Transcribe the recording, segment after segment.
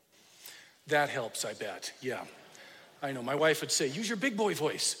That helps, I bet. Yeah. I know. My wife would say, use your big boy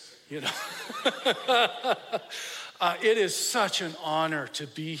voice, you know. It is such an honor to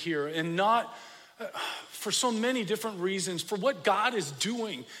be here, and not for so many different reasons, for what God is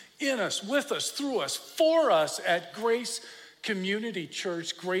doing in us, with us, through us, for us at Grace Community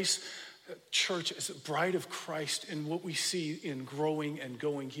Church. Grace Church is a bride of Christ, and what we see in growing and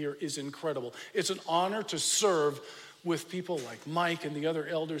going here is incredible. It's an honor to serve with people like Mike and the other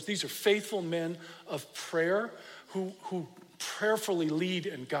elders. These are faithful men of prayer who prayerfully lead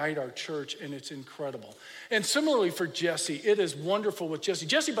and guide our church, and it's incredible. And similarly for Jesse, it is wonderful with Jesse.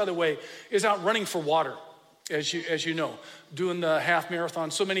 Jesse, by the way, is out running for water, as you know, doing the half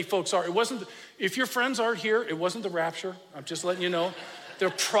marathon. So many folks are. It wasn't, if your friends are here, it wasn't the Rapture. I'm just letting you know. They're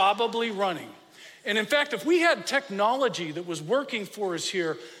probably running. And in fact, if we had technology that was working for us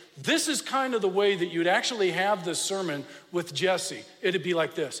here, this is kind of the way that you'd actually have this sermon with Jesse. It'd be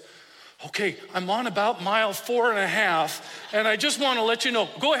like this. Okay, I'm on about mile 4.5, and I just want to let you know,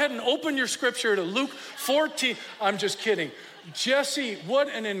 go ahead and open your scripture to Luke 14. I'm just kidding. Jesse, what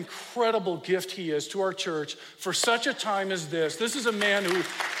an incredible gift he is to our church for such a time as this. This is a man who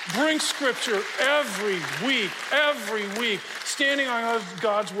brings scripture every week, standing on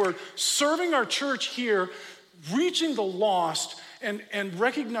God's word, serving our church here, reaching the lost, and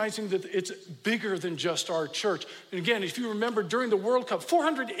recognizing that it's bigger than just our church. And again, if you remember during the World Cup,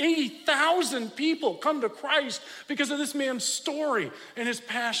 480,000 people come to Christ because of this man's story and his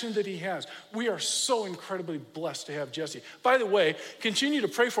passion that he has. We are so incredibly blessed to have Jesse. By the way, continue to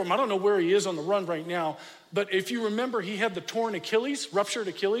pray for him. I don't know where he is on the run right now, but if you remember, he had the torn Achilles, ruptured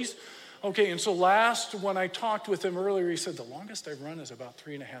Achilles. Okay, and so when I talked with him earlier, he said, the longest I run is about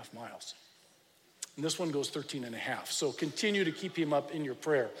 3.5 miles. And this one goes 13.5. So continue to keep him up in your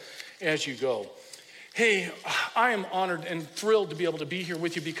prayer as you go. Hey, I am honored and thrilled to be able to be here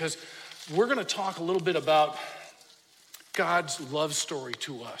with you because we're going to talk a little bit about God's love story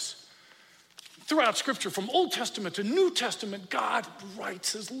to us. Throughout Scripture, from Old Testament to New Testament, God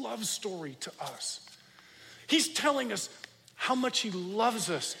writes his love story to us. He's telling us how much he loves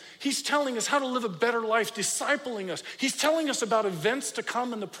us. He's telling us how to live a better life, discipling us. He's telling us about events to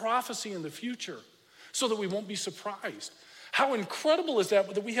come and the prophecy in the future, so that we won't be surprised. How incredible is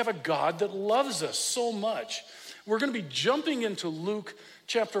that we have a God that loves us so much? We're going to be jumping into Luke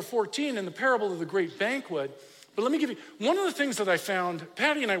chapter 14 in the parable of the Great Banquet. But let me give you, one of the things that I found,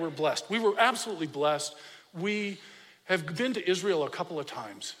 Patty and I were blessed. We were absolutely blessed. We have been to Israel a couple of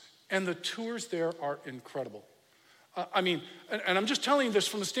times, and the tours there are incredible. And I'm just telling you this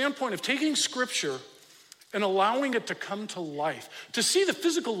from the standpoint of taking Scripture and allowing it to come to life, to see the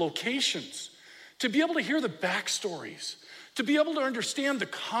physical locations, to be able to hear the backstories, to be able to understand the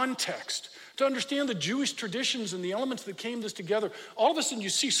context, to understand the Jewish traditions and the elements that came this together. All of a sudden you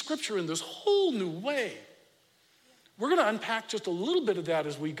see Scripture in this whole new way. We're going to unpack just a little bit of that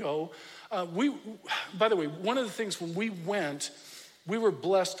as we go. By the way, one of the things when we went, we were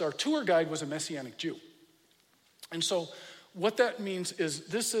blessed. Our tour guide was a Messianic Jew. And so what that means is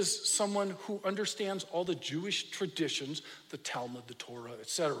this is someone who understands all the Jewish traditions, the Talmud, the Torah,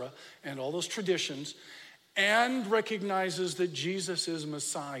 etc., and all those traditions, and recognizes that Jesus is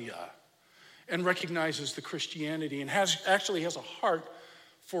Messiah, and recognizes the Christianity, and actually has a heart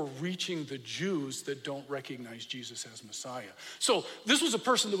for reaching the Jews that don't recognize Jesus as Messiah. So this was a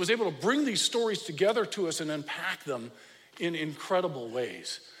person that was able to bring these stories together to us and unpack them in incredible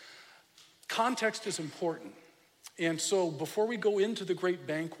ways. Context is important. And so before we go into the Great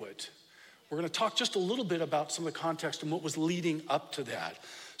Banquet, we're going to talk just a little bit about some of the context and what was leading up to that.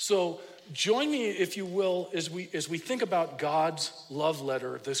 So join me, if you will, as we think about God's love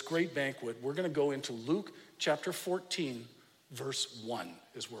letter, this Great Banquet. We're going to go into Luke chapter 14, verse 1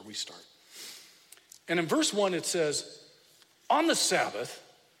 is where we start. And in verse 1 it says, on the Sabbath,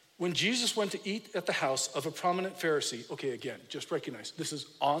 when Jesus went to eat at the house of a prominent Pharisee, okay, again, just recognize this is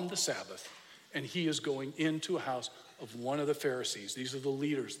on the Sabbath, and he is going into a house of one of the Pharisees. These are the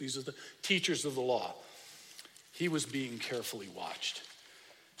leaders. These are the teachers of the law. He was being carefully watched.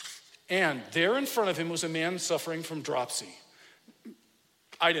 And there in front of him was a man suffering from dropsy.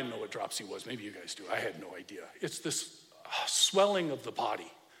 I didn't know what dropsy was. Maybe you guys do. I had no idea. It's this swelling of the body.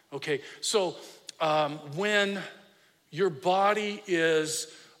 Okay, so when your body is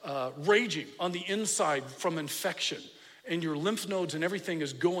raging on the inside from infection, and your lymph nodes and everything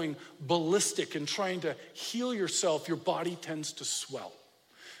is going ballistic and trying to heal yourself, your body tends to swell.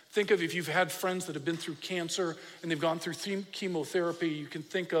 Think of if you've had friends that have been through cancer and they've gone through chemotherapy, you can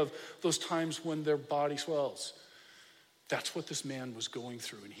think of those times when their body swells. That's what this man was going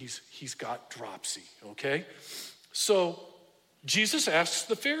through, and he's got dropsy, okay? So Jesus asks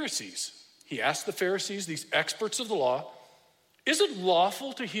the Pharisees. He asked the Pharisees, these experts of the law, is it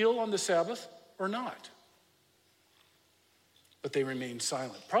lawful to heal on the Sabbath or not? But they remained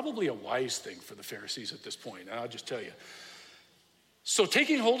silent. Probably a wise thing for the Pharisees at this point, and I'll just tell you. So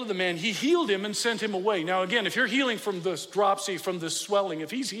taking hold of the man, he healed him and sent him away. Now again, if you're healing from this dropsy, from this swelling,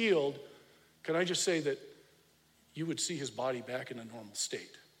 if he's healed, can I just say that you would see his body back in a normal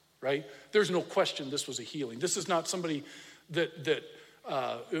state, right? There's no question this was a healing. This is not somebody that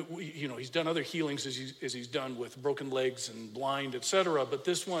he's done other healings as he's done with broken legs and blind, etc. But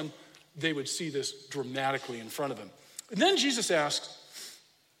this one, they would see this dramatically in front of him. And then Jesus asks,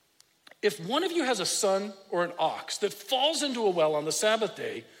 if one of you has a son or an ox that falls into a well on the Sabbath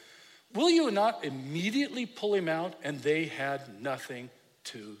day, will you not immediately pull him out? And they had nothing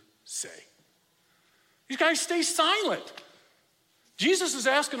to say. These guys stay silent. Jesus is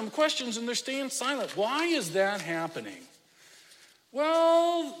asking them questions and they're staying silent. Why is that happening?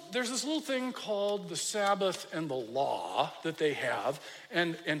 Well, there's this little thing called the Sabbath and the law that they have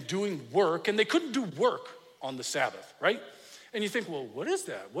and doing work, and they couldn't do work on the Sabbath, right? And you think, well, what is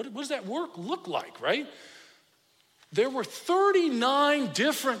that? What does that work look like, right? There were 39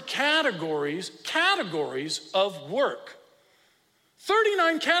 different categories of work.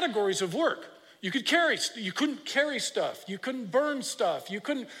 39 categories of work. You couldn't carry stuff. You couldn't burn stuff. You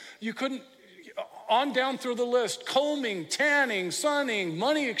couldn't, on down through the list, combing, tanning, sunning,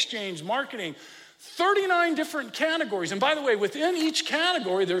 money exchange, marketing. 39 different categories. And by the way, within each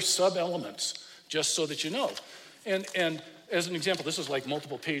category, there's sub-elements, just so that you know. And as an example, this is like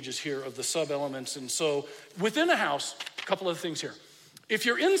multiple pages here of the sub-elements. And so within a house, a couple of things here. If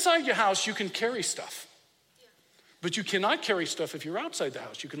you're inside your house, you can carry stuff. But you cannot carry stuff if you're outside the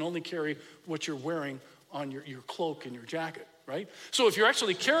house. You can only carry what you're wearing on your cloak and your jacket, right? So if you're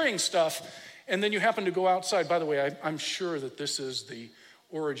actually carrying stuff and then you happen to go outside, by the way, I'm sure that this is the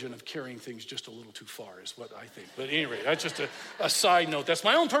origin of carrying things just a little too far is what I think. But anyway, that's just a side note. That's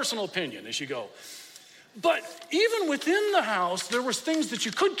my own personal opinion as you go. But even within the house, there was things that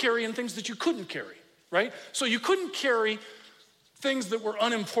you could carry and things that you couldn't carry, right? So you couldn't carry things that were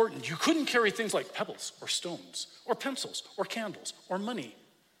unimportant. You couldn't carry things like pebbles or stones or pencils or candles or money.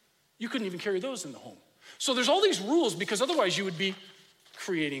 You couldn't even carry those in the home. So there's all these rules because otherwise you would be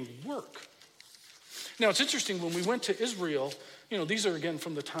creating work. Now it's interesting, when we went to Israel, these are again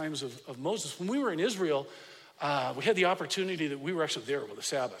from the times of Moses. When we were in Israel, we had the opportunity that we were actually there with the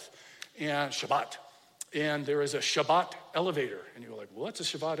Sabbath and Shabbat. And there is a Shabbat elevator. And you're like, well, what's a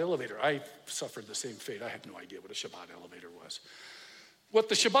Shabbat elevator? I suffered the same fate. I had no idea what a Shabbat elevator was. What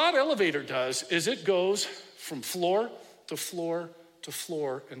the Shabbat elevator does is it goes from floor to floor to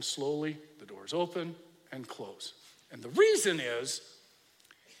floor, and slowly the doors open and close. And the reason is,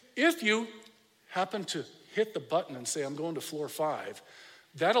 if you happen to hit the button and say, I'm going to floor 5,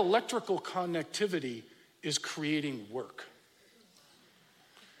 that electrical connectivity is creating work.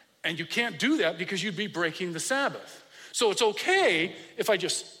 And you can't do that because you'd be breaking the Sabbath. So it's okay if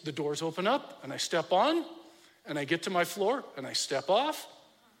the doors open up and I step on and I get to my floor and I step off.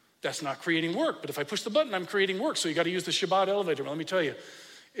 That's not creating work. But if I push the button, I'm creating work. So you got to use the Shabbat elevator. Let me tell you,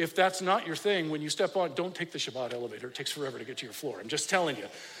 if that's not your thing, when you step on, don't take the Shabbat elevator. It takes forever to get to your floor. I'm just telling you.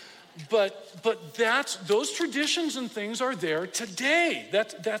 But those traditions and things are there today.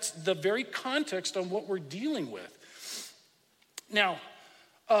 That's the very context on what we're dealing with. Now,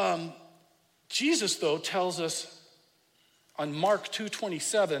 Jesus, though, tells us on Mark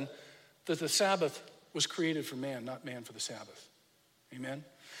 2:27 that the Sabbath was created for man, not man for the Sabbath. Amen?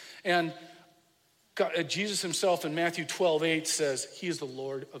 And Jesus himself in Matthew 12:8 says he is the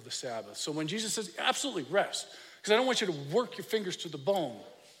Lord of the Sabbath. So when Jesus says, absolutely rest, because I don't want you to work your fingers to the bone,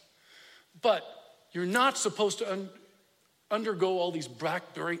 but you're not supposed to undergo all these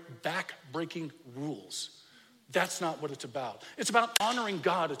back-breaking rules. That's not what it's about. It's about honoring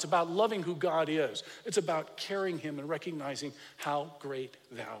God. It's about loving who God is. It's about carrying him and recognizing how great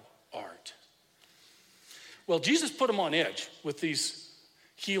thou art. Well, Jesus put him on edge with these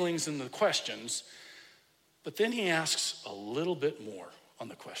healings and the questions, but then he asks a little bit more on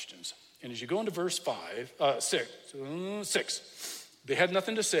the questions. And as you go into verse 6, they had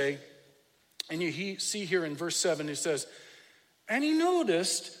nothing to say. And you see here in verse 7, it says, and he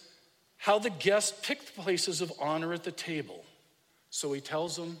noticed how the guests picked places of honor at the table. So he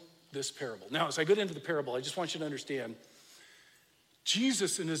tells them this parable. Now, as I get into the parable, I just want you to understand,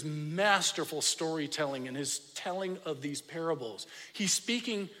 Jesus in his masterful storytelling and his telling of these parables, he's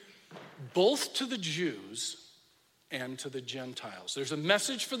speaking both to the Jews and to the Gentiles. There's a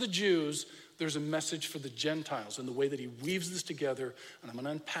message for the Jews, there's a message for the Gentiles, and the way that he weaves this together, and I'm going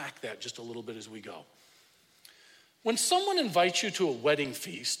to unpack that just a little bit as we go. When someone invites you to a wedding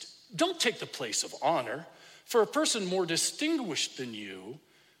feast, Don't take the place of honor, for a person more distinguished than you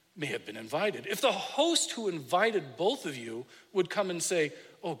may have been invited. If the host who invited both of you would come and say,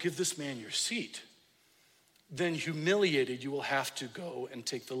 oh, give this man your seat, then humiliated you will have to go and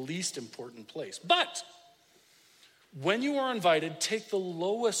take the least important place. But when you are invited, take the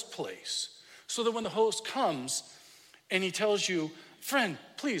lowest place, so that when the host comes and he tells you, friend,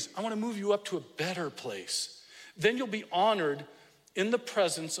 please, I want to move you up to a better place, then you'll be honored in the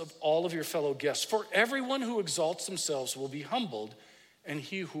presence of all of your fellow guests. For everyone who exalts themselves will be humbled, and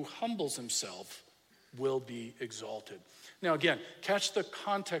he who humbles himself will be exalted. Now again, catch the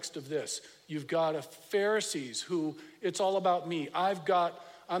context of this. You've got a Pharisees who, it's all about me.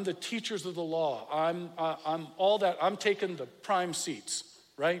 I'm the teachers of the law. I'm all that. I'm taking the prime seats,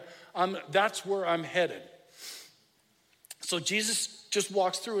 right? That's where I'm headed. So Jesus just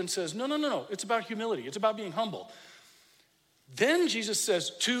walks through and says, no. It's about humility. It's about being humble. Then Jesus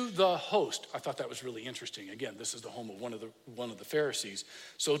says to the host, I thought that was really interesting. Again, this is the home of one of the Pharisees.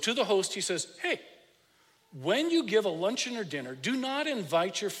 So to the host, he says, hey, when you give a luncheon or dinner, do not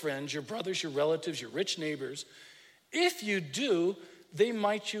invite your friends, your brothers, your relatives, your rich neighbors. If you do, they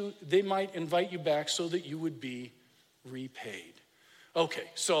might invite you back so that you would be repaid. Okay,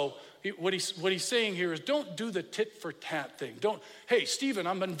 so what he's saying here is don't do the tit for tat thing. Hey, Stephen,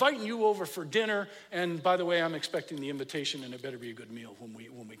 I'm inviting you over for dinner, and by the way, I'm expecting the invitation, and it better be a good meal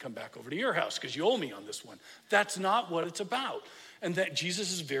when we come back over to your house, because you owe me on this one. That's not what it's about. And that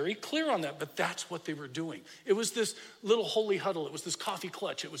Jesus is very clear on that, but that's what they were doing. It was this little holy huddle. It was this coffee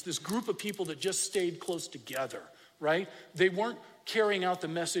clutch. It was this group of people that just stayed close together, right? They weren't carrying out the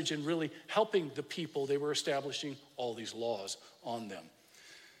message and really helping the people. They were establishing all these laws on them.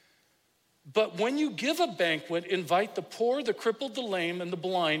 But when you give a banquet, invite the poor, the crippled, the lame, and the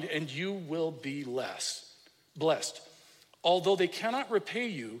blind, and you will be blessed. Although they cannot repay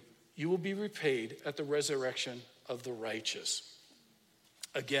you, you will be repaid at the resurrection of the righteous.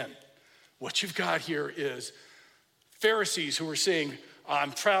 Again, what you've got here is Pharisees who are saying,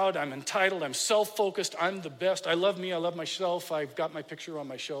 I'm proud, I'm entitled, I'm self-focused, I'm the best, I love me, I love myself, I've got my picture on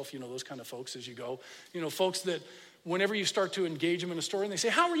my shelf, those kind of folks as you go. Folks that whenever you start to engage them in a story and they say,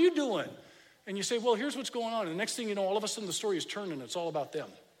 how are you doing? And you say, well, here's what's going on. And the next thing you know, all of a sudden the story is turned and it's all about them,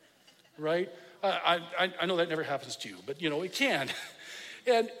 right? I know that never happens to you, but it can.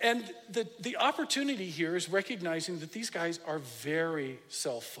 And the opportunity here is recognizing that these guys are very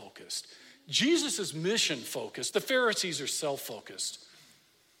self-focused. Jesus is mission-focused. The Pharisees are self-focused.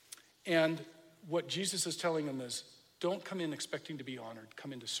 And what Jesus is telling them is, don't come in expecting to be honored.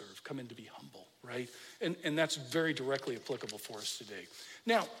 Come in to serve. Come in to be humble, right? And that's very directly applicable for us today.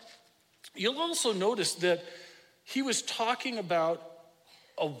 Now, you'll also notice that he was talking about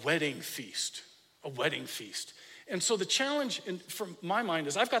a wedding feast. A wedding feast. And so the challenge from my mind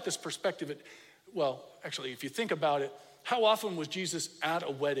is I've got this perspective actually, if you think about it, how often was Jesus at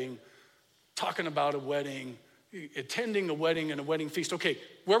a wedding, talking about a wedding, attending a wedding and a wedding feast? Okay,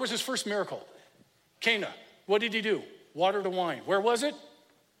 where was his first miracle? Cana. What did he do? Water to wine. Where was it?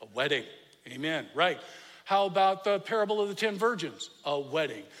 A wedding. Amen. Right. How about the parable of the 10 virgins? A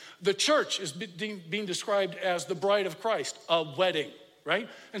wedding. The church is being described as the bride of Christ. A wedding. Right?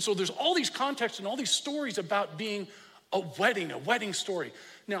 And so there's all these contexts and all these stories about being a wedding story.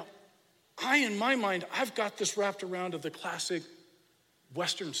 Now, in my mind, I've got this wrapped around of the classic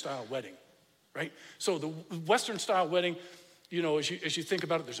Western style wedding, right? So the Western style wedding, as you think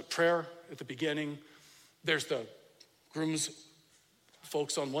about it, there's a prayer at the beginning. There's the groom's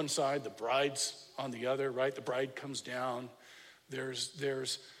folks on one side, the bride's on the other, right? The bride comes down. There's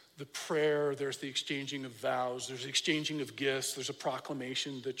the prayer, there's the exchanging of vows, there's the exchanging of gifts, there's a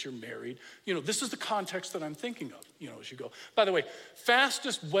proclamation that you're married. This is the context that I'm thinking of, as you go. By the way,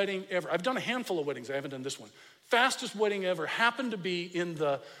 fastest wedding ever. I've done a handful of weddings. I haven't done this one. Fastest wedding ever happened to be in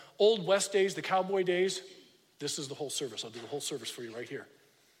the Old West days, the cowboy days. This is the whole service. I'll do the whole service for you right here.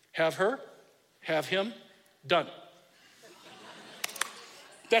 Have her, have him, done.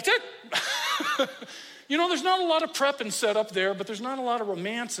 That's it. There's not a lot of prep and set up there, but there's not a lot of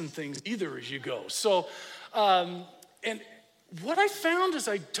romance and things either as you go. So, and what I found as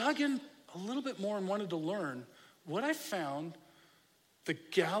I dug in a little bit more and wanted to learn, what I found, the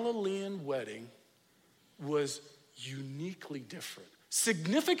Galilean wedding was uniquely different,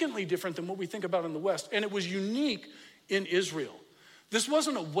 significantly different than what we think about in the West. And it was unique in Israel. This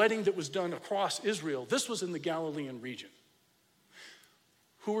wasn't a wedding that was done across Israel. This was in the Galilean region.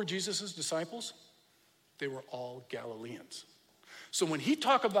 Who were Jesus' disciples? They were all Galileans. So when he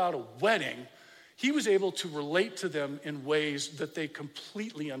talked about a wedding, he was able to relate to them in ways that they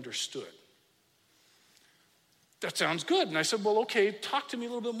completely understood. that sounds good. And I said, well, okay, talk to me a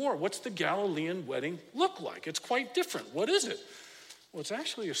little bit more. What's the Galilean wedding look like? It's quite different. What is it? Well, it's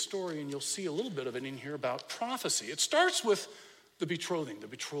actually a story, and you'll see a little bit of it in here about prophecy. It starts with the betrothing, the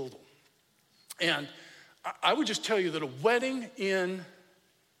betrothal. And I would just tell you that a wedding in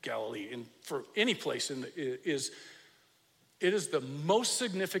Galilee, and for any place it is the most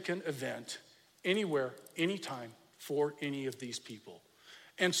significant event anywhere, anytime for any of these people.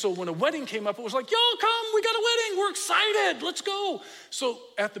 And so when a wedding came up, it was like, yo, come, we got a wedding, we're excited, let's go. So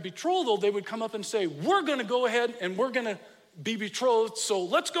at the betrothal, they would come up and say, we're gonna go ahead and we're gonna be betrothed, so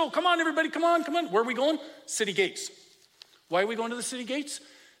let's go, come on everybody, come on. Where are we going? City gates. Why are we going to the city gates?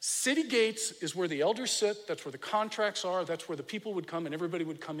 City gates is where the elders sit, that's where the contracts are, that's where the people would come and everybody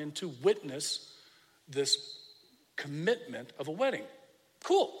would come in to witness this commitment of a wedding.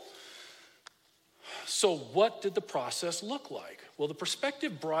 Cool. So what did the process look like? Well, the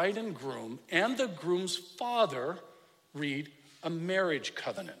prospective bride and groom and the groom's father read a marriage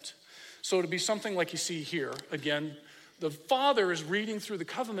covenant. So it'd be something like you see here. Again, the father is reading through the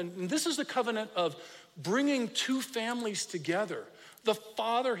covenant, and this is the covenant of bringing two families together. The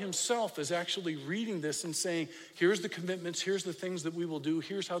father himself is actually reading this and saying, here's the commitments, here's the things that we will do,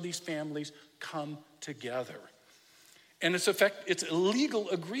 here's how these families come together. And it's a legal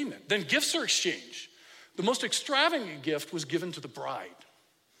agreement. Then gifts are exchanged. The most extravagant gift was given to the bride.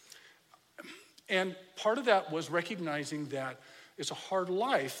 And part of that was recognizing that it's a hard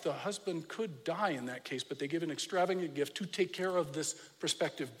life. The husband could die in that case, but they give an extravagant gift to take care of this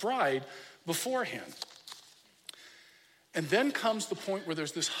prospective bride beforehand. And then comes the point where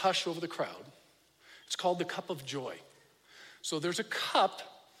there's this hush over the crowd. It's called the cup of joy. So there's a cup,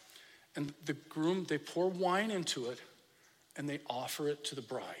 and the groom, they pour wine into it, and they offer it to the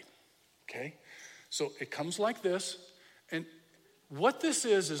bride, okay? So it comes like this, and what this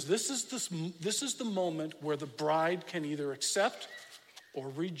is this is the moment where the bride can either accept or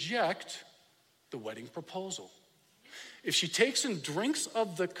reject the wedding proposal. If she takes and drinks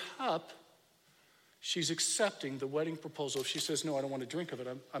of the cup, she's accepting the wedding proposal. If she says, no, I don't want to drink of it,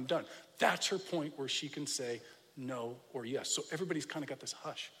 I'm done. That's her point where she can say no or yes. So everybody's kind of got this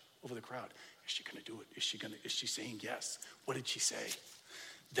hush over the crowd. Is she gonna do it? Is she saying yes? What did she say?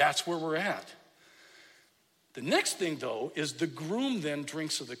 That's where we're at. The next thing, though, is the groom then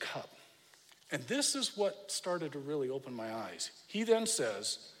drinks of the cup. And this is what started to really open my eyes. He then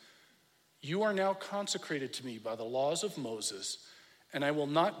says, you are now consecrated to me by the laws of Moses, and I will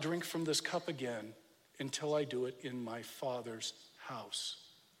not drink from this cup again until I do it in my Father's house.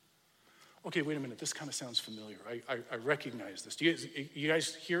 Okay, wait a minute. This kind of sounds familiar. I recognize this. You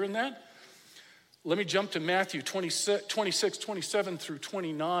guys hearing that? Let me jump to Matthew 26, 27 through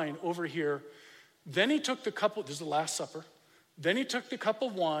 29 over here. Then he took the cup, this is the Last Supper. Then he took the cup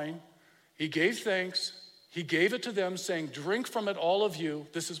of wine. He gave thanks. He gave it to them, saying, drink from it, all of you.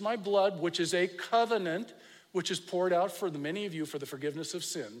 This is my blood, which is a covenant, which is poured out for the many of you for the forgiveness of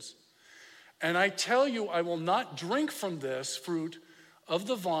sins. And I tell you, I will not drink from this fruit of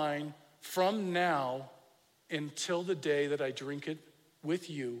the vine from now until the day that I drink it with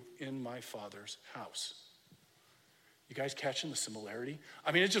you in my Father's house. You guys catching the similarity?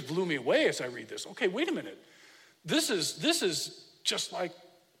 I mean, it just blew me away as I read this. Okay, wait a minute. This is just like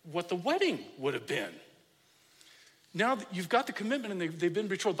what the wedding would have been. Now that you've got the commitment and they've been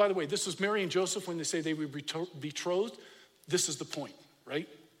betrothed. By the way, this is Mary and Joseph when they say they were betrothed. This is the point, right?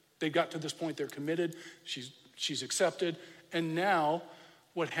 They got to this point, they're committed, she's accepted, and now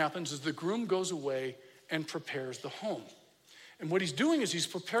what happens is the groom goes away and prepares the home. And what he's doing is he's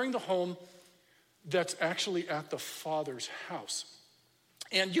preparing the home that's actually at the Father's house.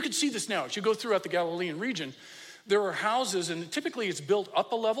 And you can see this now. As you go throughout the Galilean region, there are houses, and typically it's built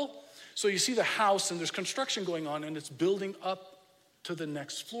up a level. So you see the house, and there's construction going on, and it's building up to the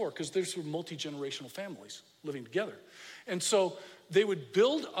next floor, because there's multi-generational families living together. And so they would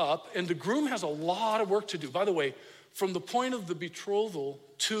build up, and the groom has a lot of work to do. By the way, from the point of the betrothal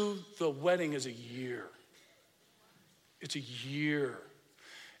to the wedding is a year. It's a year.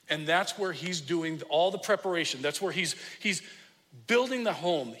 And that's where he's doing all the preparation. That's where he's building the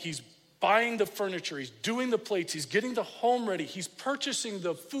home. He's buying the furniture. He's doing the plates. He's getting the home ready. He's purchasing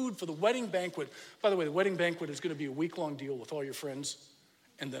the food for the wedding banquet. By the way, the wedding banquet is going to be a week-long deal with all your friends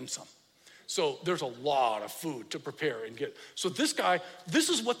and then some. So there's a lot of food to prepare and get. So this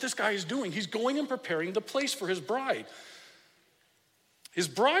is what this guy is doing. He's going and preparing the place for his bride. His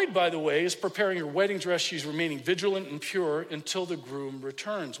bride, by the way, is preparing her wedding dress. She's remaining vigilant and pure until the groom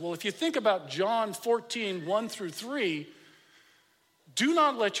returns. Well, if you think about John 14, 1 through 3, do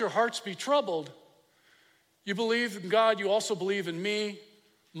not let your hearts be troubled. You believe in God, you also believe in me.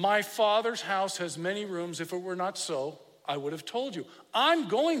 My Father's house has many rooms. If it were not so, I would have told you. I'm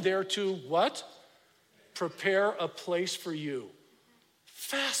going there to what? Prepare a place for you.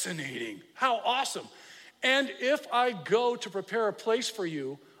 Fascinating. How awesome. And if I go to prepare a place for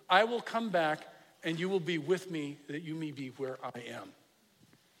you, I will come back and you will be with me, that you may be where I am.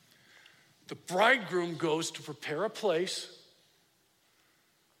 The bridegroom goes to prepare a place.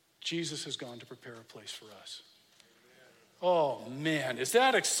 Jesus has gone to prepare a place for us. Oh man, is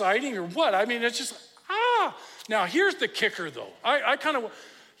that exciting or what? I mean, it's just, Now here's the kicker though. I kind of,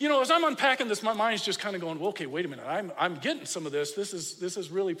 as I'm unpacking this, my mind's just kind of going, well, okay, wait a minute. I'm getting some of this. This is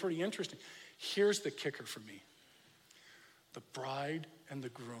really pretty interesting. Here's the kicker for me. The bride and the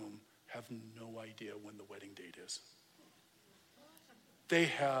groom have no idea when the wedding date is. They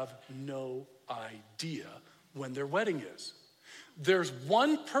have no idea when their wedding is. There's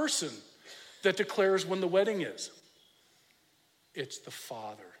one person that declares when the wedding is. It's the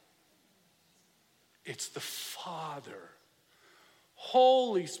Father. It's the Father.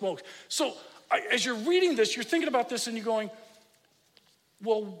 Holy smokes. So as you're reading this, you're thinking about this and you're going,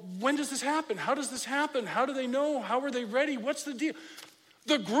 well, when does this happen? How does this happen? How do they know? How are they ready? What's the deal?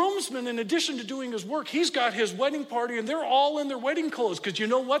 The groomsman, in addition to doing his work, he's got his wedding party and they're all in their wedding clothes because you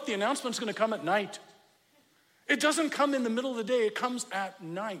know what? The announcement's going to come at night. It doesn't come in the middle of the day. It comes at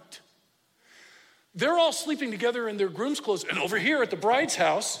night. They're all sleeping together in their groom's clothes. And over here at the bride's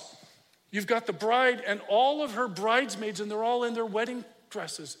house, you've got the bride and all of her bridesmaids, and they're all in their wedding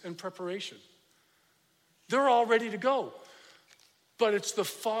dresses in preparation. They're all ready to go. But it's the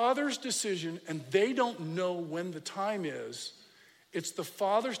Father's decision, and they don't know when the time is. It's the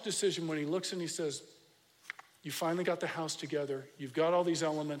Father's decision when he looks and he says, you finally got the house together. You've got all these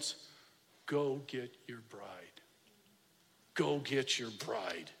elements. Go get your bride. Go get your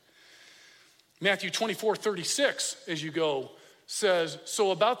bride. Matthew 24:36, as you go, says,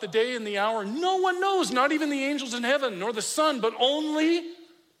 so about the day and the hour, no one knows, not even the angels in heaven, nor the Son, but only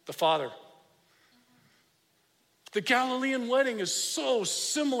the Father. The Galilean wedding is so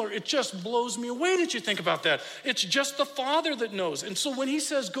similar, it just blows me away that you think about that. It's just the Father that knows. And so when he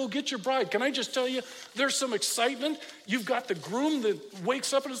says, go get your bride, can I just tell you, there's some excitement. You've got the groom that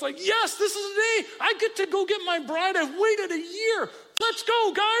wakes up and is like, yes, this is the day. I get to go get my bride. I've waited a year. Let's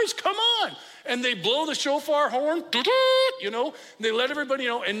go, guys, come on. And they blow the shofar horn, and they let everybody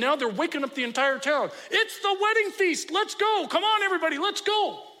know. And now they're waking up the entire town. It's the wedding feast. Let's go. Come on, everybody, let's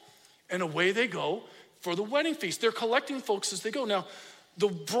go. And away they go for the wedding feast. They're collecting folks as they go. Now, the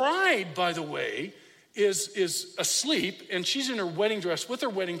bride, by the way, is asleep, and she's in her wedding dress with her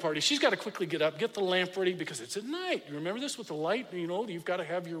wedding party. She's got to quickly get up, get the lamp ready, because it's at night. You remember this with the light? You've got to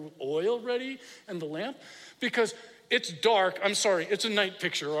have your oil ready and the lamp, because it's dark. I'm sorry, it's a night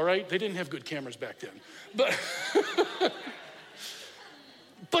picture, all right? They didn't have good cameras back then.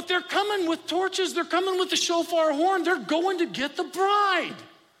 But they're coming with torches. They're coming with the shofar horn. They're going to get the bride.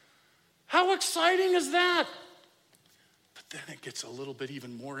 How exciting is that? But then it gets a little bit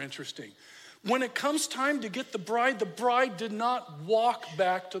even more interesting. When it comes time to get the bride did not walk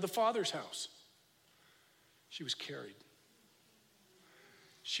back to the Father's house. She was carried.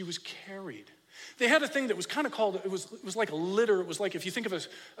 She was carried. They had a thing that was kind of called, it was like a litter. It was like, if you think of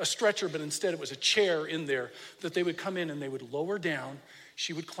a stretcher, but instead it was a chair in there that they would come in and they would lower down.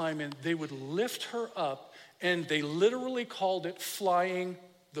 She would climb in. They would lift her up, and they literally called it flying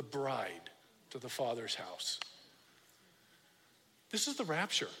the bride to the Father's house. This is the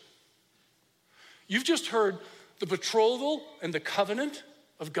rapture. You've just heard the betrothal and the covenant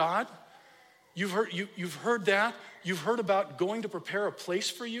of God. You've heard that. You've heard about going to prepare a place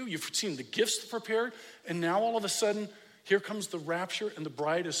for you. You've seen the gifts prepared. And now all of a sudden, here comes the rapture, and the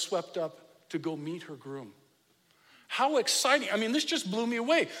bride is swept up to go meet her groom. How exciting. I mean, this just blew me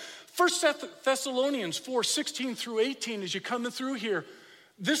away. 1 Thessalonians 4:16 through 18, as you're coming through here,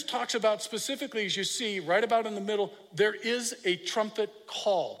 this talks about specifically, as you see right about in the middle, there is a trumpet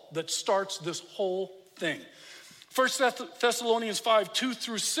call that starts this whole thing. 1 Thessalonians 5:2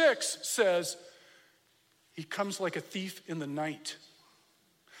 through 6 says, he comes like a thief in the night.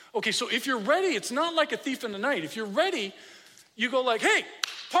 Okay, so if you're ready, it's not like a thief in the night. If you're ready, you go like, hey,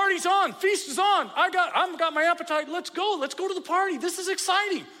 party's on, feast is on. I've got my appetite. Let's go to the party. This is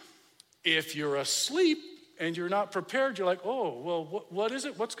exciting. If you're asleep and you're not prepared, you're like, oh, well, what is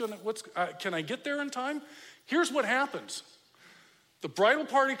it? Can I get there in time? Here's what happens. The bridal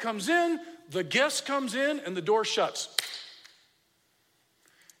party comes in, the guest comes in, and the door shuts.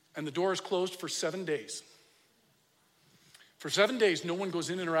 And the door is closed for 7 days. For 7 days, no one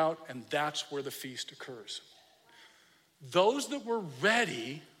goes in or out, and that's where the feast occurs. Those that were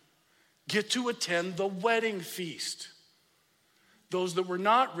ready get to attend the wedding feast. Those that were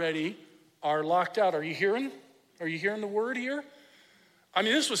not ready are locked out. Are you hearing? Are you hearing the word here? I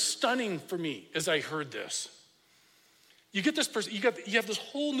mean, this was stunning for me as I heard this. You get this, you have this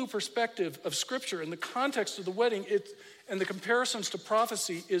whole new perspective of Scripture, and the context of the wedding, and the comparisons to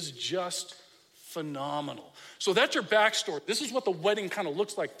prophecy is just phenomenal. So that's your backstory. This is what the wedding kind of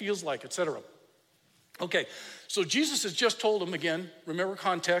looks like, feels like, etc. Okay, so Jesus has just told them again, remember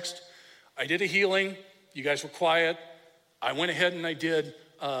context, I did a healing, you guys were quiet, I went ahead and I did,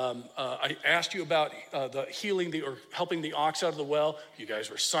 I asked you about the healing or helping the ox out of the well, you guys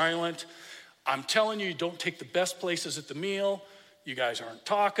were silent. I'm telling you, don't take the best places at the meal, you guys aren't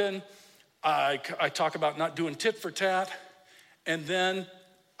talking. I talk about not doing tit for tat, and then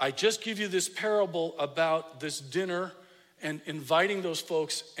I just give you this parable about this dinner and inviting those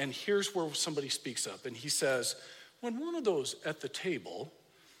folks, and here's where somebody speaks up, and he says, when one of those at the table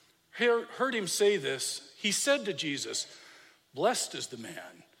heard him say this, he said to Jesus, blessed is the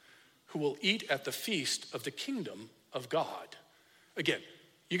man who will eat at the feast of the kingdom of God. Again,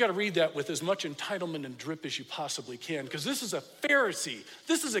 you got to read that with as much entitlement and drip as you possibly can, because this is a Pharisee.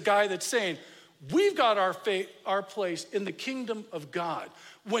 This is a guy that's saying, we've got our place in the kingdom of God.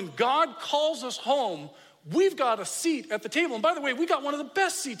 When God calls us home, we've got a seat at the table. And by the way, we got one of the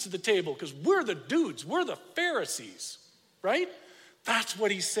best seats at the table because we're the dudes, we're the Pharisees, right? That's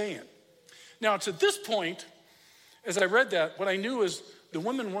what he's saying. Now, to this point, as I read that, what I knew is the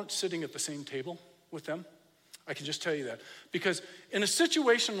women weren't sitting at the same table with them. I can just tell you that. Because in a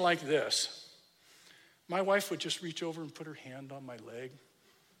situation like this, my wife would just reach over and put her hand on my leg.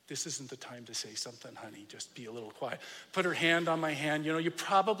 This isn't the time to say something, honey. Just be a little quiet. Put her hand on my hand. You know, you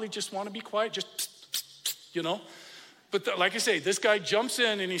probably just want to be quiet. Just, psst, psst, psst, you know. But like I say, this guy jumps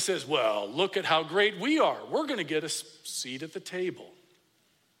in and he says, well, look at how great we are. We're going to get a seat at the table.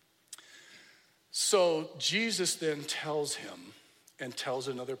 So Jesus then tells him and tells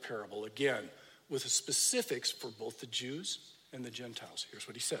another parable, again, with the specifics for both the Jews and the Gentiles. Here's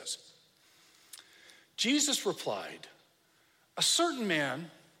what he says. Jesus replied, a certain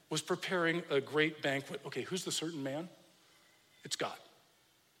man was preparing a great banquet. Okay, who's the certain man? It's God,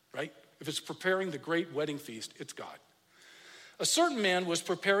 right? If it's preparing the great wedding feast, it's God. A certain man was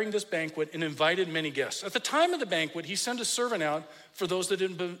preparing this banquet and invited many guests. At the time of the banquet, he sent a servant out for those that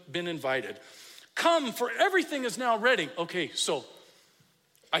had been invited. Come, for everything is now ready. Okay, so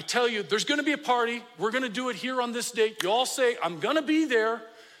I tell you, there's gonna be a party. We're gonna do it here on this date. You all say, I'm gonna be there.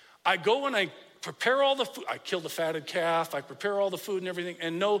 I go and I prepare all the food. I kill the fatted calf. I prepare all the food and everything.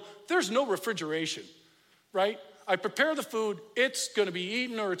 And no, there's no refrigeration, right? I prepare the food. It's gonna be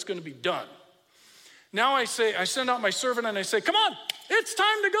eaten or it's gonna be done. Now I send out my servant and I say, come on, it's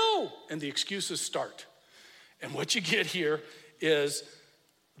time to go. And the excuses start. And what you get here is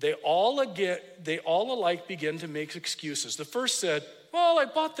they all alike begin to make excuses. The first said, well, I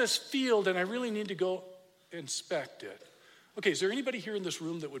bought this field and I really need to go inspect it. Okay, is there anybody here in this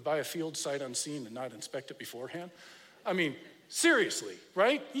room that would buy a field sight unseen and not inspect it beforehand? I mean, seriously,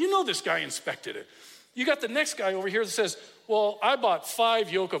 right? You know this guy inspected it. You got the next guy over here that says, well, I bought 5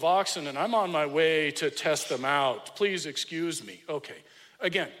 yoke of oxen and I'm on my way to test them out. Please excuse me. Okay,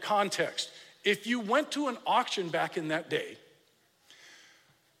 again, context. If you went to an auction back in that day,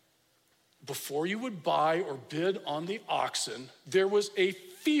 before you would buy or bid on the oxen, there was a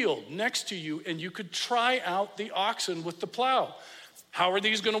field next to you and you could try out the oxen with the plow. How are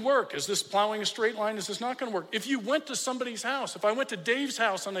these gonna work? Is this plowing a straight line? Is this not gonna work? If you went to somebody's house, if I went to Dave's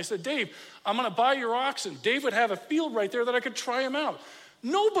house and I said, Dave, I'm gonna buy your oxen, Dave would have a field right there that I could try him out.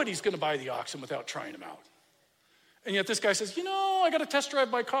 Nobody's gonna buy the oxen without trying him out. And yet this guy says, I gotta test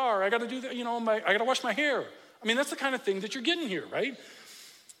drive my car, I gotta do that, I gotta wash my hair. I mean, that's the kind of thing that you're getting here, right?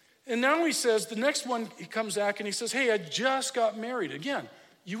 And now he says, the next one, he comes back and he says, hey, I just got married. Again,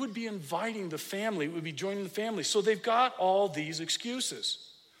 you would be inviting the family, it would be joining the family. So they've got all these excuses.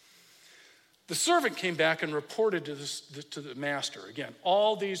 The servant came back and reported to the master. Again,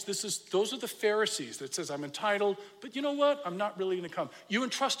 those are the Pharisees that says, I'm entitled, but you know what? I'm not really gonna come. You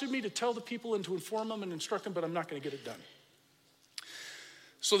entrusted me to tell the people and to inform them and instruct them, but I'm not gonna get it done.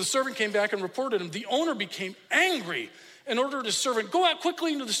 So the servant came back and reported him. The owner became angry and ordered his servant, go out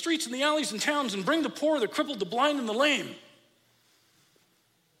quickly into the streets and the alleys and towns and bring the poor, the crippled, the blind, and the lame.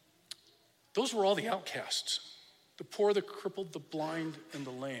 Those were all the outcasts. The poor, the crippled, the blind, and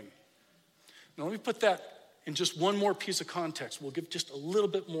the lame. Now let me put that in just one more piece of context. We'll give just a little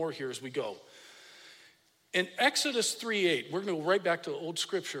bit more here as we go. In Exodus 3:8, we're gonna go right back to the old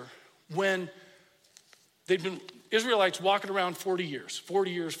scripture, when they've been Israelites walking around 40 years,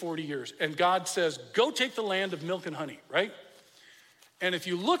 and God says, go take the land of milk and honey, right? And if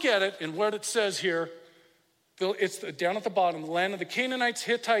you look at it and what it says here, It's down at the bottom, the land of the Canaanites,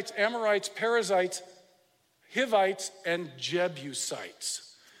 Hittites, Amorites, Perizzites, Hivites, and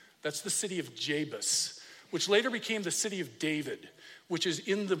Jebusites. That's the city of Jebus, which later became the city of David, which is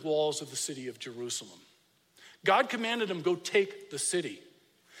in the walls of the city of Jerusalem. God commanded him, go take the city.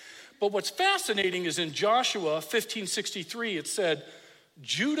 But what's fascinating is in Joshua 15:63, it said,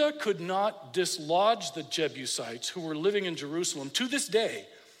 Judah could not dislodge the Jebusites who were living in Jerusalem. To this day,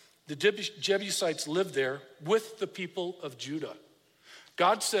 the Jebusites lived there with the people of Judah.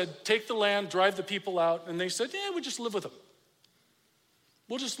 God said, take the land, drive the people out. And they said, yeah, we'll just live with them.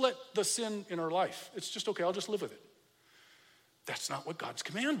 We'll just let the sin in our life. It's just okay, I'll just live with it. That's not what God's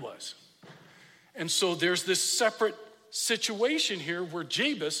command was. And so there's this separate situation here where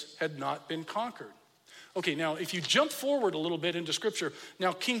Jebus had not been conquered. Okay, now if you jump forward a little bit into scripture,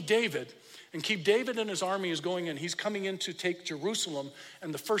 now King David and his army is going in. He's coming in to take Jerusalem,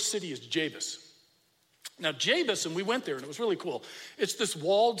 and the first city is Jebus. Now Jebus, and we went there, and it was really cool. It's this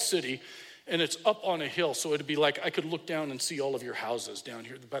walled city, and it's up on a hill, so it'd be like I could look down and see all of your houses down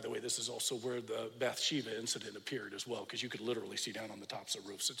here. By the way, this is also where the Bathsheba incident appeared as well, because you could literally see down on the tops of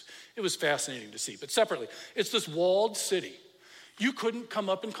roofs. It was fascinating to see. But separately, it's this walled city. You couldn't come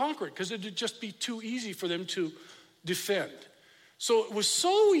up and conquer it because it would just be too easy for them to defend. So it was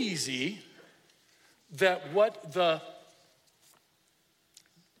so easy that what the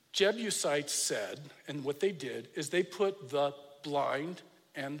Jebusites said and what they did is they put the blind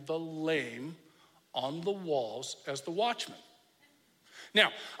and the lame on the walls as the watchmen.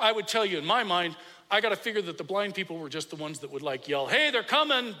 Now, I would tell you in my mind, I got to figure that the blind people were just the ones that would like yell, hey, they're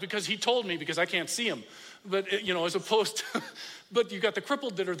coming, because he told me, because I can't see them. But, as opposed to, but you got the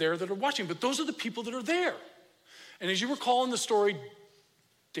crippled that are there that are watching. But those are the people that are there. And as you recall in the story,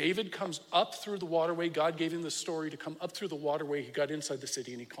 David comes up through the waterway. God gave him the story to come up through the waterway. He got inside the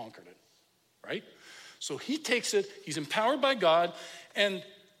city and he conquered it, right? So he takes it. He's empowered by God. And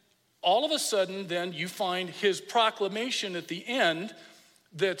all of a sudden, then you find his proclamation at the end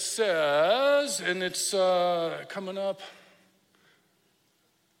that says, and it's coming up,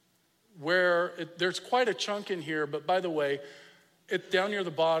 where there's quite a chunk in here, but by the way, down near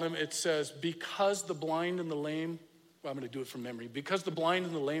the bottom, it says, because the blind and the lame, well, I'm going to do it from memory, because the blind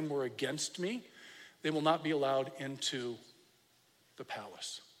and the lame were against me, they will not be allowed into the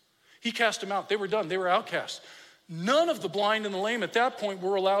palace. He cast them out. They were done. They were outcasts. None of the blind and the lame at that point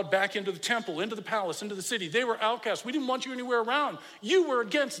were allowed back into the temple, into the palace, into the city. They were outcasts. We didn't want you anywhere around. You were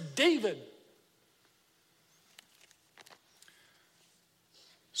against David.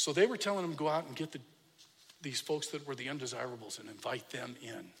 So they were telling him, go out and get these folks that were the undesirables and invite them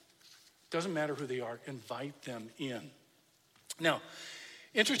in. Doesn't matter who they are, invite them in. Now,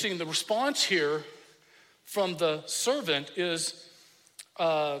 interesting, the response here from the servant is,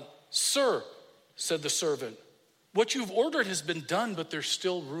 sir, said the servant, what you've ordered has been done, but there's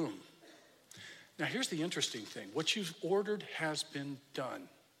still room. Now, here's the interesting thing. What you've ordered has been done.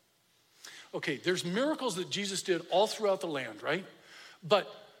 Okay, there's miracles that Jesus did all throughout the land, right?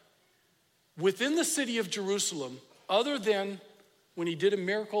 But within the city of Jerusalem, other than when he did a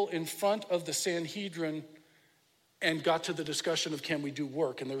miracle in front of the Sanhedrin and got to the discussion of can we do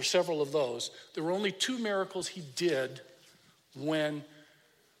work, and there were several of those, there were only two miracles he did when,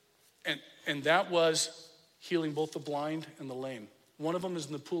 and that was healing both the blind and the lame. One of them is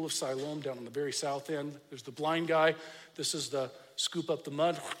in the pool of Siloam down on the very south end. There's the blind guy. This is the scoop up the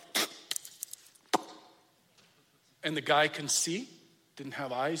mud. And the guy can see. Didn't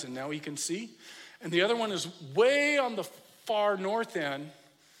have eyes, and now he can see. And the other one is way on the far north end,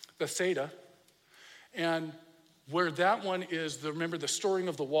 Bethsaida. And where that one is, remember the storing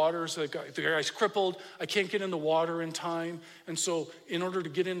of the waters, the guy's crippled, I can't get in the water in time. And so in order to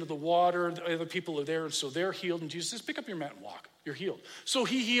get into the water, the other people are there, and so they're healed. And Jesus says, pick up your mat and walk, you're healed. So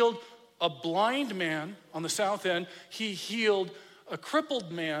he healed a blind man on the south end. He healed a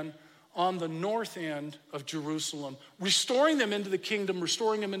crippled man on the north end of Jerusalem, restoring them into the kingdom,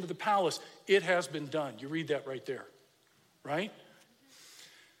 restoring them into the palace. It has been done. You read that right there, right?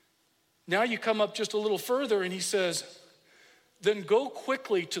 Now you come up just a little further and he says, then go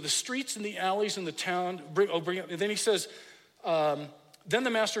quickly to the streets and the alleys in the town. And then he says, then the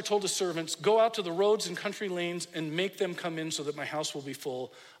master told his servants, go out to the roads and country lanes and make them come in so that my house will be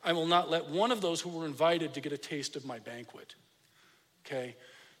full. I will not let one of those who were invited to get a taste of my banquet. Okay,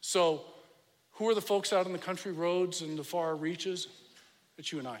 so who are the folks out on the country roads and the far reaches?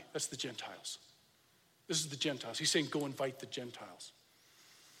 It's you and I. That's the Gentiles. This is the Gentiles. He's saying, go invite the Gentiles.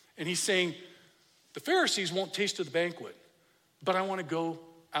 And he's saying, the Pharisees won't taste of the banquet, but I want to go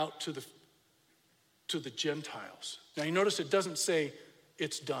out to the Gentiles. Now you notice it doesn't say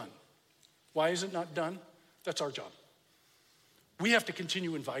it's done. Why is it not done? That's our job. We have to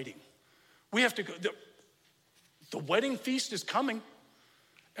continue inviting. We have to go. The wedding feast is coming,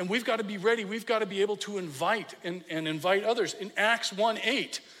 and we've got to be ready. We've got to be able to invite and invite others. In Acts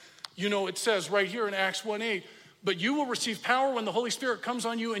 1:8, it says right here in Acts 1:8, but you will receive power when the Holy Spirit comes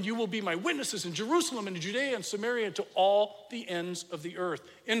on you, and you will be my witnesses in Jerusalem and in Judea and Samaria and to all the ends of the earth.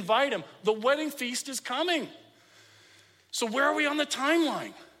 Invite them. The wedding feast is coming. So where are we on the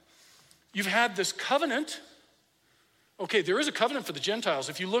timeline? You've had this covenant. Okay, there is a covenant for the Gentiles.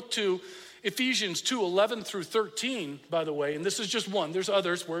 If you look to Ephesians 2:11 through 13, by the way, and this is just one. There's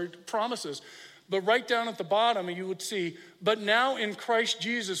others where it promises. But right down at the bottom, you would see, but now in Christ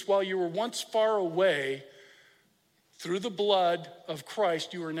Jesus, while you were once far away, through the blood of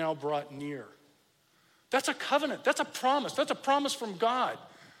Christ, you are now brought near. That's a covenant. That's a promise. That's a promise from God.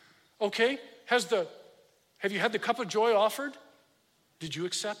 Okay? Have you had the cup of joy offered? Did you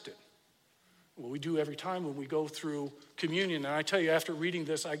accept it? Well, we do every time when we go through communion. And I tell you, after reading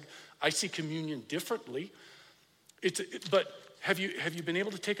this, I see communion differently. But have you been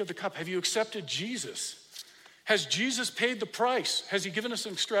able to take of the cup? Have you accepted Jesus? Has Jesus paid the price? Has he given us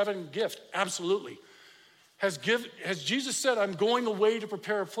an extravagant gift? Absolutely. Has Jesus said, I'm going away to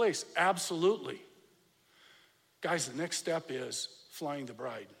prepare a place? Absolutely. Guys, the next step is flying the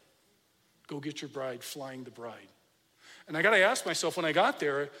bride. Go get your bride, flying the bride. And I got to ask myself when I got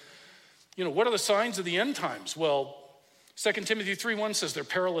there, what are the signs of the end times? Well, 2 Timothy 3:1 says they're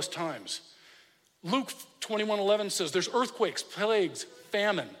perilous times. Luke 21:11 says there's earthquakes, plagues,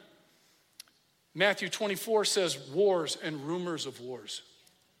 famine. Matthew 24 says wars and rumors of wars.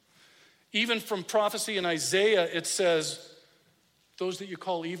 Even from prophecy in Isaiah, it says, those that you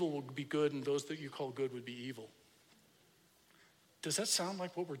call evil will be good, and those that you call good would be evil. Does that sound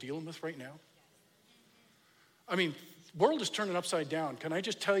like what we're dealing with right now? I mean, the world is turning upside down. Can I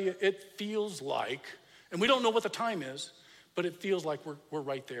just tell you, it feels like, and we don't know what the time is, but it feels like we're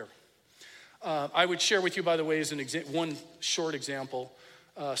right there. I would share with you, by the way, as one short example,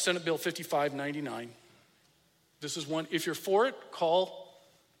 Senate Bill 5599. This is one. If you're for it, call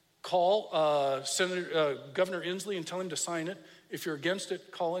Governor Inslee and tell him to sign it. If you're against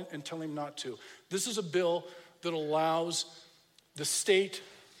it, call him and tell him not to. This is a bill that allows the state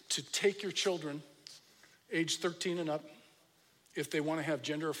to take your children, age 13 and up, if they want to have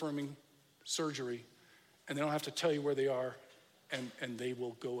gender-affirming surgery, and they don't have to tell you where they are, and they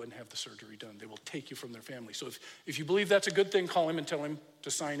will go and have the surgery done. They will take you from their family. So if you believe that's a good thing, call him and tell him to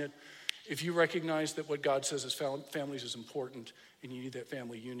sign it. If you recognize that what God says is families is important and you need that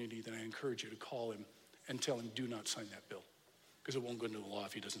family unity, then I encourage you to call him and tell him, do not sign that bill, because it won't go into law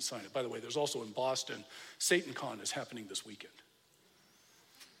if he doesn't sign it. By the way, there's also in Boston, SatanCon is happening this weekend.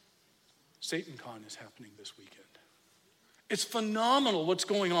 SatanCon is happening this weekend. It's phenomenal what's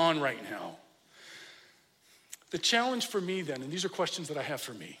going on right now. The challenge for me then, and these are questions that I have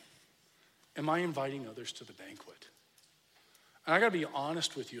for me, am I inviting others to the banquet? And I gotta be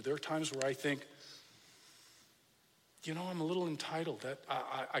honest with you, there are times where I think, I'm a little entitled. That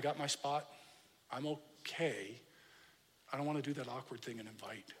I got my spot, I'm okay. I don't wanna do that awkward thing and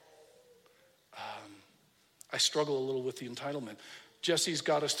invite. I struggle a little with the entitlement. Jesse's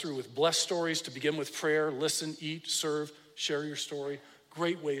got us through with blessed stories to begin with prayer, listen, eat, serve, share your story.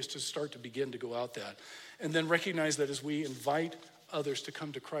 Great ways to start to begin to go out that. And then recognize that as we invite others to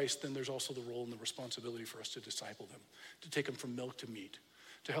come to Christ, then there's also the role and the responsibility for us to disciple them, to take them from milk to meat,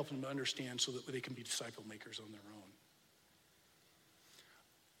 to help them understand so that they can be disciple makers on their own.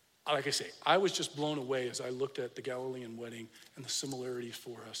 Like I say, I was just blown away as I looked at the Galilean wedding and the similarities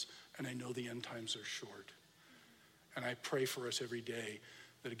for us, and I know the end times are short. And I pray for us every day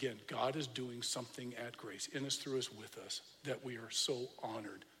that, again, God is doing something at Grace, in us, through us, with us, that we are so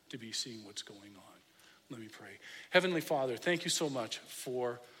honored to be seeing what's going on. Let me pray. Heavenly Father, thank you so much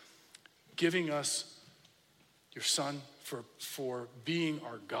for giving us your Son, for being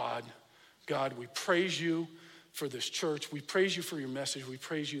our God. God, we praise you for this church. We praise you for your message. We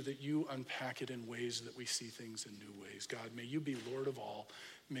praise you that you unpack it in ways that we see things in new ways. God, may you be Lord of all.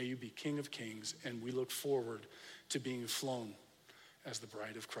 May you be King of kings. And we look forward to being flown as the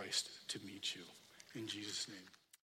bride of Christ to meet you. In Jesus' name.